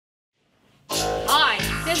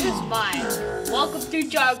This is mine. Welcome to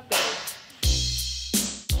Shark Bay.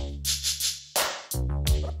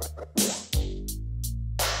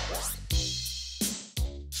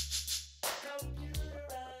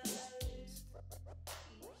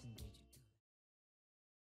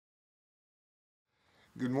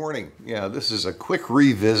 Good morning. Yeah, this is a quick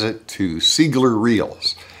revisit to Seigler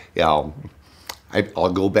Reels. I'll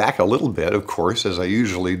go back a little bit, of course, as I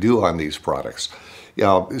usually do on these products.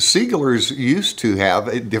 Seiglers used to have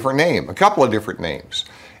a different name, a couple of different names.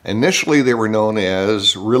 Initially, they were known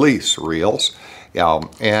as Release Reels,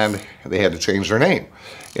 and they had to change their name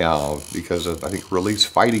because of, I think, Release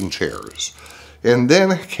Fighting Chairs. And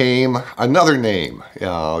then came another name,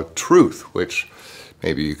 Truth, which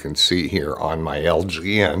maybe you can see here on my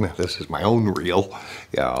LGN. This is my own reel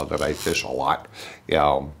that I fish a lot.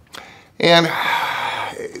 And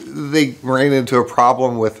they ran into a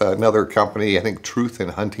problem with another company, I think Truth in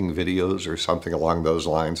Hunting Videos or something along those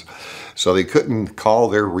lines. So they couldn't call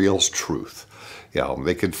their reels Truth.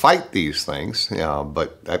 They could fight these things,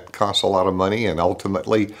 but that costs a lot of money, and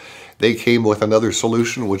ultimately they came with another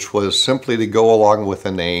solution, which was simply to go along with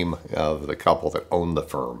the name of the couple that owned the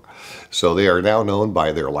firm. So they are now known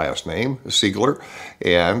by their last name, Seigler,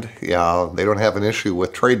 and they don't have an issue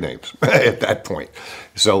with trade names at that point.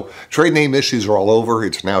 So trade name issues are all over.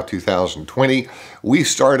 It's now 2020. We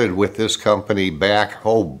started with this company back,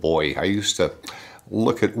 oh boy, I used to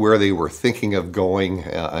look at where they were thinking of going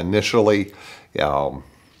initially.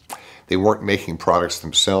 They weren't making products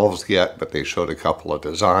themselves yet, but they showed a couple of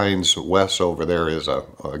designs. Wes over there is a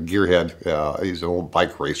gearhead. He's an old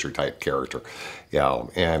bike racer type character.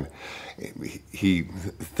 And he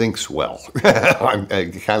thinks well. Kind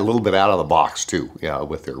of a little bit out of the box too,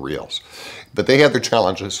 with their reels. But they had their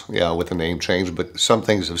challenges, with the name change, but some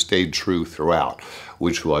things have stayed true throughout,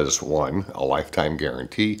 which was, one, a lifetime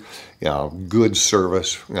guarantee, good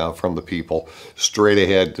service from the people, straight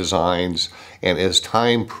ahead designs, and as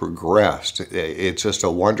time progressed, it's just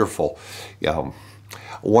a wonderful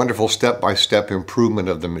step-by-step improvement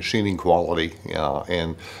of the machining quality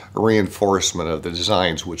and reinforcement of the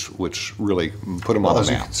designs, which really put them on the map. As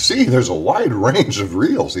you can see, there's a wide range of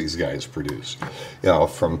reels these guys produce.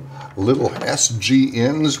 From little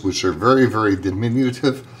SGNs, which are very, very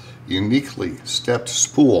diminutive, uniquely stepped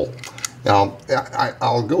spool. Now,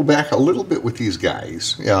 I'll go back a little bit with these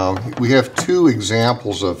guys. We have two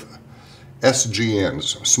examples of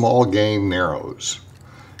SGNs, small game narrows.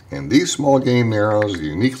 And these small game narrows are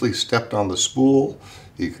uniquely stepped on the spool.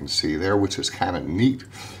 You can see there, which is kind of neat.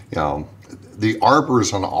 The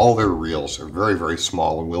arbors on all their reels are very, very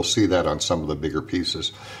small, and we'll see that on some of the bigger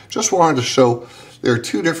pieces. Just wanted to show there are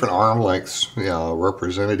two different arm lengths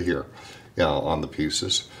represented here on the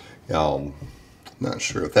pieces. Not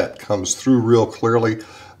sure if that comes through real clearly,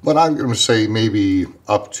 but I'm going to say maybe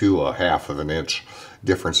up to 1/2 inch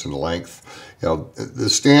difference in length. The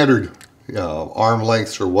standard arm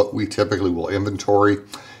lengths are what we typically will inventory.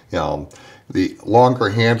 The longer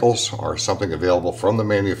handles are something available from the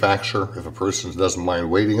manufacturer. If a person doesn't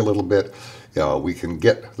mind waiting a little bit, we can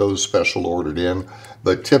get those special ordered in.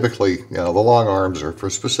 But typically, the long arms are for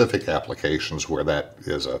specific applications where that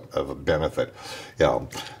is of a benefit.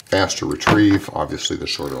 Faster retrieve, obviously the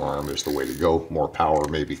shorter arm is the way to go. More power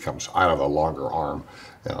maybe comes out of a longer arm.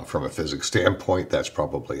 From a physics standpoint, that's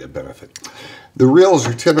probably a benefit. The reels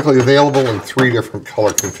are typically available in 3 different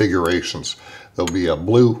color configurations. There'll be a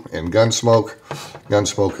blue and gunsmoke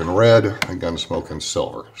in red, and gunsmoke in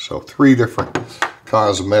silver. So 3 different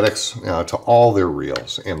cosmetics to all their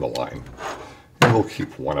reels in the line. And we'll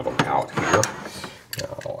keep one of them out here.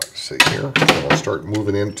 Let's see here. And we'll start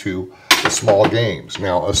moving into the small games.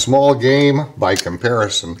 Now, a small game, by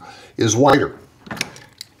comparison, is wider.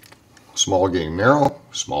 Small game narrow,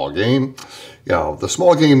 small game. The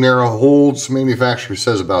small game narrow holds, manufacturer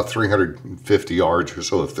says, about 350 yards or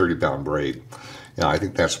so of 30-pound braid. I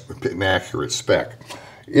think that's an accurate spec.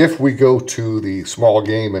 If we go to the small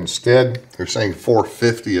game instead, they're saying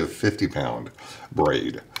 450 of 50-pound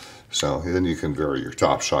braid. So then you can vary your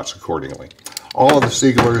top shots accordingly. All of the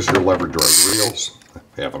Seiglers are leverdrag reels.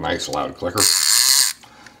 They have a nice loud clicker.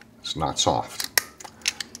 It's not soft.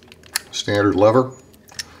 Standard lever.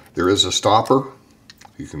 There is a stopper.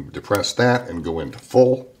 You can depress that and go into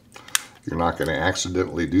full. You're not going to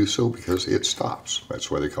accidentally do so because it stops.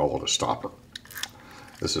 That's why they call it a stopper.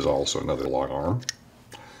 This is also another long arm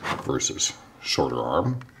versus shorter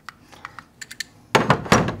arm.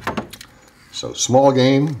 So small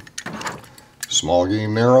game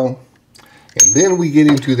narrow, and then we get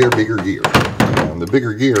into their bigger gear. And the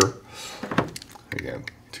bigger gear, again,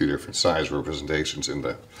 2 different size representations in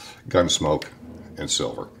the gunsmoke and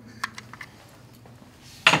silver.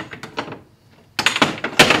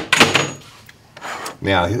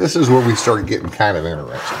 Now, this is where we start getting kind of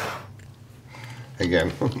interesting.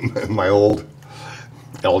 Again, my old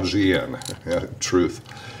LGN, truth.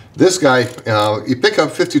 This guy, you pick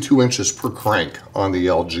up 52 inches per crank on the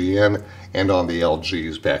LGN and on the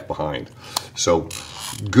LGs back behind. So,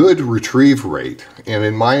 good retrieve rate. And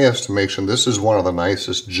in my estimation, this is one of the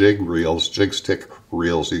nicest jig stick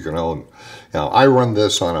reels you can own. Now, I run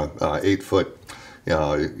this on a 8-foot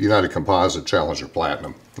United Composite Challenger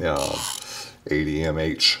Platinum 80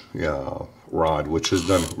 mH rod, which has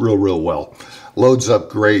done real well. Loads up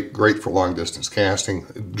great for long distance casting.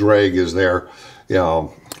 Drag is there. The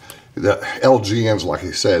LGNs, like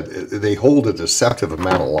I said, they hold a deceptive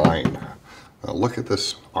amount of line. Look at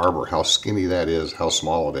this arbor, how skinny that is, how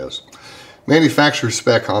small it is. Manufacturer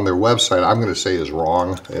spec on their website, I'm going to say, is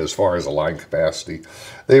wrong as far as the line capacity.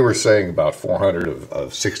 They were saying about 400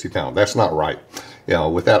 of 60 pound. That's not right.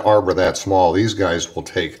 With that arbor that small, these guys will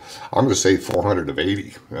take, I'm going to say 400 of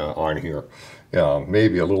 80 on here.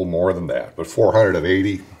 Maybe a little more than that, but 400 of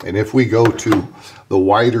 80. And if we go to the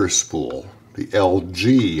wider spool, the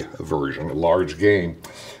LG version, a large game,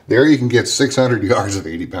 there you can get 600 yards of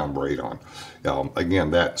 80-pound braid on.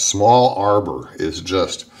 Again, that small arbor is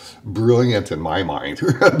just brilliant in my mind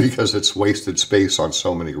because it's wasted space on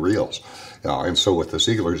so many reels. And so with the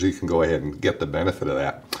Seiglers, you can go ahead and get the benefit of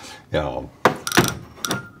that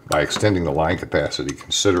by extending the line capacity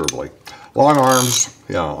considerably. Long arms,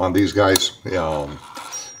 on these guys,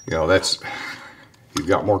 that's, you've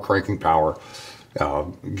got more cranking power.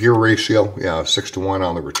 Gear ratio, 6-to-1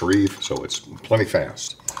 on the retrieve, so it's plenty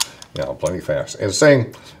fast. Plenty fast. And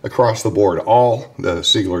same across the board, all the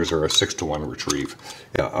Seiglers are a 6-to-1 retrieve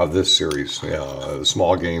of this series.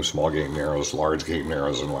 Small game narrows, large game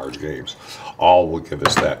narrows, and large games. All will give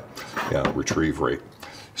us that retrieve rate.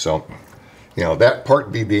 So, that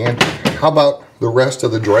part be dandy. How about the rest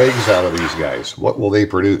of the drags out of these guys? What will they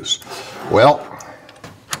produce? Well,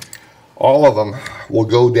 all of them will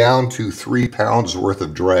go down to 3 pounds worth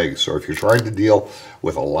of drag. So if you're trying to deal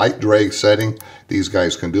with a light drag setting, these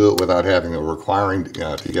guys can do it without having requiring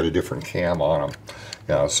to get a different cam on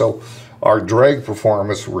them. So our drag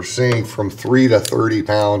performance, we're seeing from 3 to 30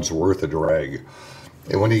 pounds worth of drag.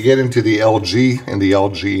 And when you get into the LG and the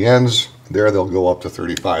LGNs, there they'll go up to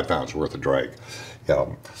 35 pounds worth of drag.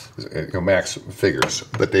 Max figures,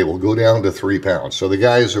 but they will go down to 3 pounds. So the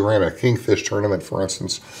guys who are in a kingfish tournament, for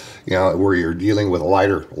instance, where you're dealing with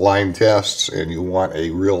lighter line tests and you want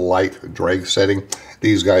a real light drag setting,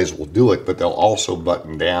 these guys will do it, but they'll also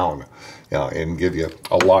button down and give you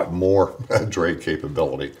a lot more drag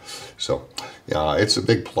capability. So it's a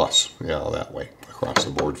big plus that way across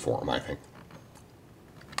the board for them, I think.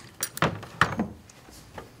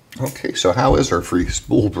 Okay, so how is our free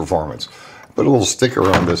spool performance? Put a little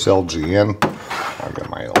sticker on this LGN. I'll get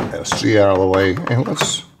my SG out of the way, and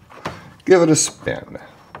let's give it a spin.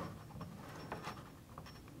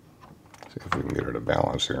 See if we can get her to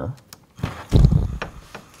balance here.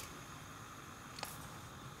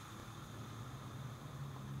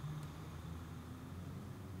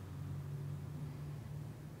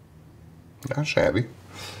 Not shabby.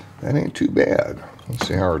 That ain't too bad. Let's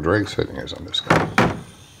see how our drag setting is on this guy.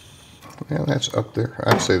 Yeah, that's up there.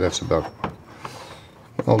 I'd say that's about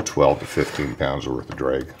 12 to 15 pounds worth of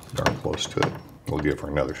drag. Darn close to it. We'll give her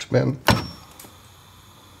another spin.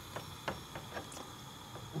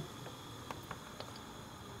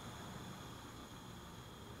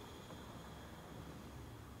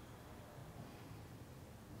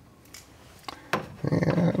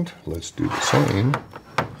 And let's do the same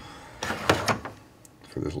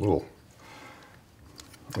for this little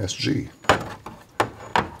SG.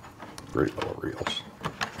 Great little reels.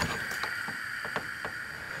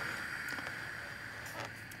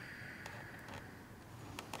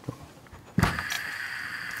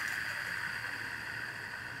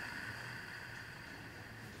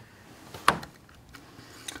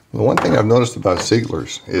 The one thing I've noticed about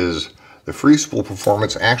Seiglers is the free spool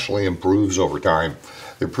performance actually improves over time.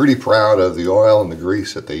 They're pretty proud of the oil and the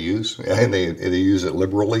grease that they use, and they use it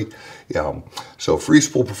liberally. So free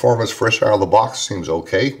spool performance fresh out of the box seems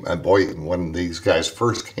okay. And boy, when these guys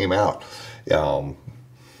first came out, I don't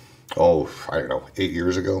know, 8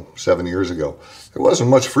 years ago, 7 years ago, there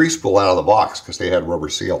wasn't much free spool out of the box because they had rubber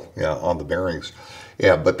seal on the bearings.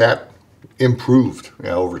 But that improved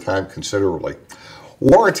over time considerably.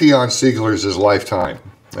 Warranty on Seiglers is lifetime.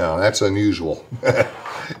 That's unusual,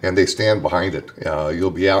 and they stand behind it.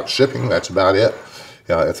 You'll be out shipping, that's about it,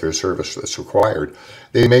 if there's service that's required.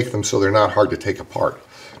 They make them so they're not hard to take apart.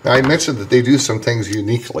 Now, I mentioned that they do some things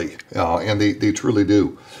uniquely, and they truly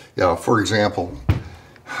do. For example,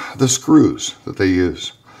 the screws that they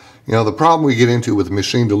use. You know, the problem we get into with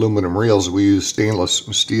machined aluminum reels, we use stainless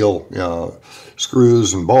steel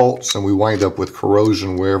screws and bolts, and we wind up with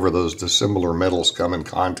corrosion wherever those dissimilar metals come in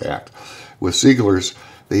contact. With Seiglers,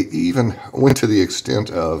 they even went to the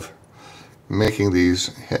extent of making these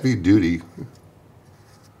heavy-duty,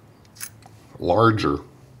 larger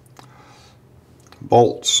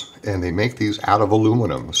bolts, and they make these out of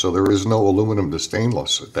aluminum, so there is no aluminum to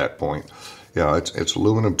stainless at that point. Yeah, it's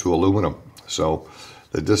aluminum to aluminum, so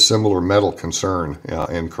the dissimilar metal concern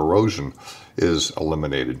and corrosion is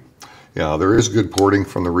eliminated. There is good porting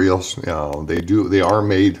from the reels. They are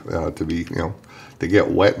made to be, to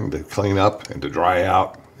get wet and to clean up and to dry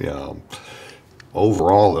out.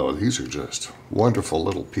 Overall, though, these are just wonderful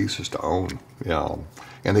little pieces to own.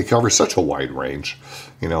 And they cover such a wide range,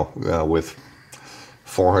 with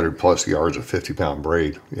 400 plus yards of 50-pound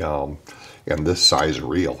braid. And this size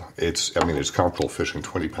reel, it's comfortable fishing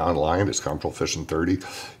 20-pound line, it's comfortable fishing 30.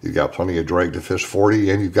 You've got plenty of drag to fish 40,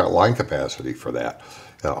 and you've got line capacity for that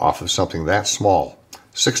off of something that small.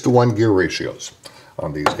 6-to-1 gear ratios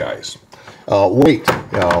on these guys. Weight,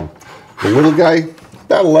 the little guy,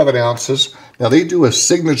 about 11 ounces. Now they do a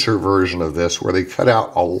signature version of this where they cut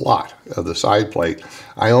out a lot of the side plate.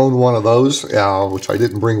 I own one of those, which I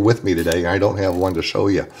didn't bring with me today. I don't have one to show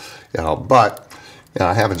you, but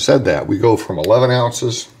having said that, we go from 11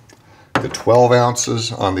 ounces to 12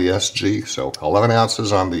 ounces on the SG. So 11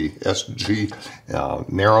 ounces on the SG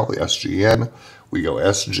narrow, the SGN. We go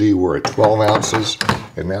SG, we're at 12 ounces.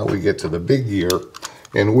 And now we get to the big gear,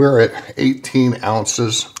 and we're at 18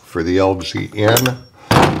 ounces for the LGN.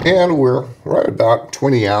 And we're right about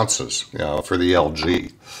 20 ounces for the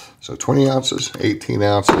LG. So 20 ounces, 18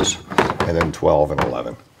 ounces, and then 12 and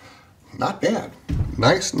 11. Not bad.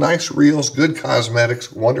 Nice reels, good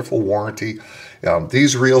cosmetics, wonderful warranty.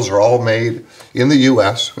 These reels are all made in the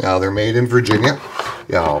U.S. They're made in Virginia.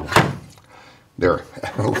 Their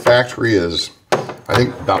factory is, I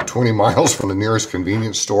think, about 20 miles from the nearest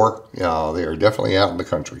convenience store. They are definitely out in the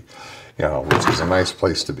country, which is a nice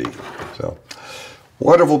place to be. So,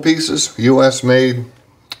 wonderful pieces, U.S. made,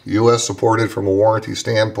 U.S. supported from a warranty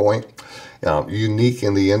standpoint, unique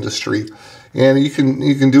in the industry. And you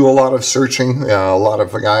can do a lot of searching. A lot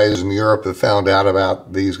of guys in Europe have found out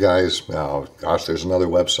about these guys. Gosh, there's another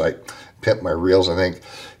website, Pimp My Reels, I think.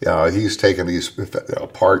 He's taken these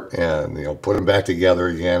apart and put them back together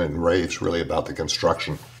again and raves really about the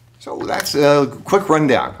construction. So that's a quick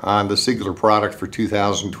rundown on the Seigler product for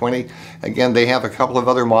 2020. Again, they have a couple of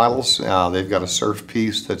other models. They've got a surf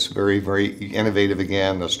piece that's very, very innovative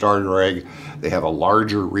again, the starter egg. They have a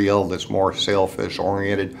larger reel that's more sailfish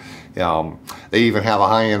oriented. They even have a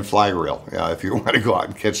high-end fly reel if you want to go out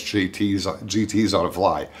and catch GTs on a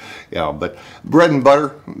fly. But bread and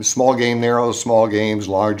butter, small game narrows, small games,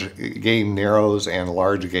 large game narrows, and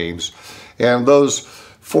large games. And those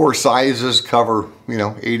 4 sizes cover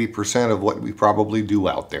 80% of what we probably do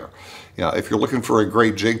out there. If you're looking for a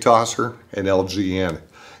great jig tosser, an LGN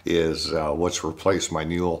is what's replaced my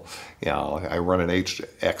Newell. I run an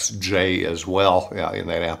HXJ as well in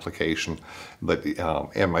that application, but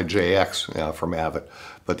and my JX from Avid.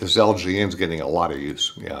 But this LGN is getting a lot of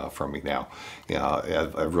use from me now.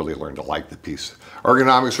 I've really learned to like the piece.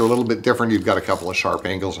 Ergonomics are a little bit different. You've got a couple of sharp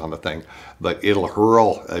angles on the thing, but it'll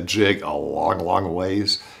hurl a jig a long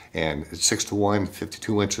ways. And it's 6-to-1,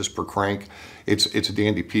 52 inches per crank. It's a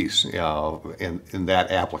dandy piece in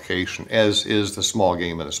that application, as is the small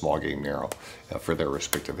game and the small game narrow for their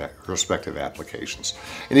respective applications.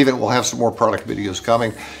 And even we'll have some more product videos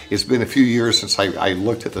coming. It's been a few years since I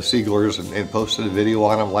looked at the Seiglers and posted a video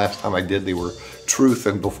on them. Last time I did, they were Truth,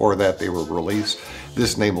 and before that they were Release.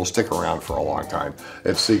 This name will stick around for a long time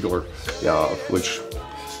at Seigler, which,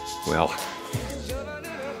 well,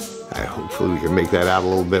 hopefully we can make that out a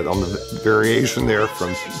little bit on the variation there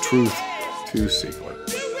from Truth to Seigler.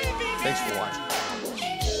 Thanks for watching.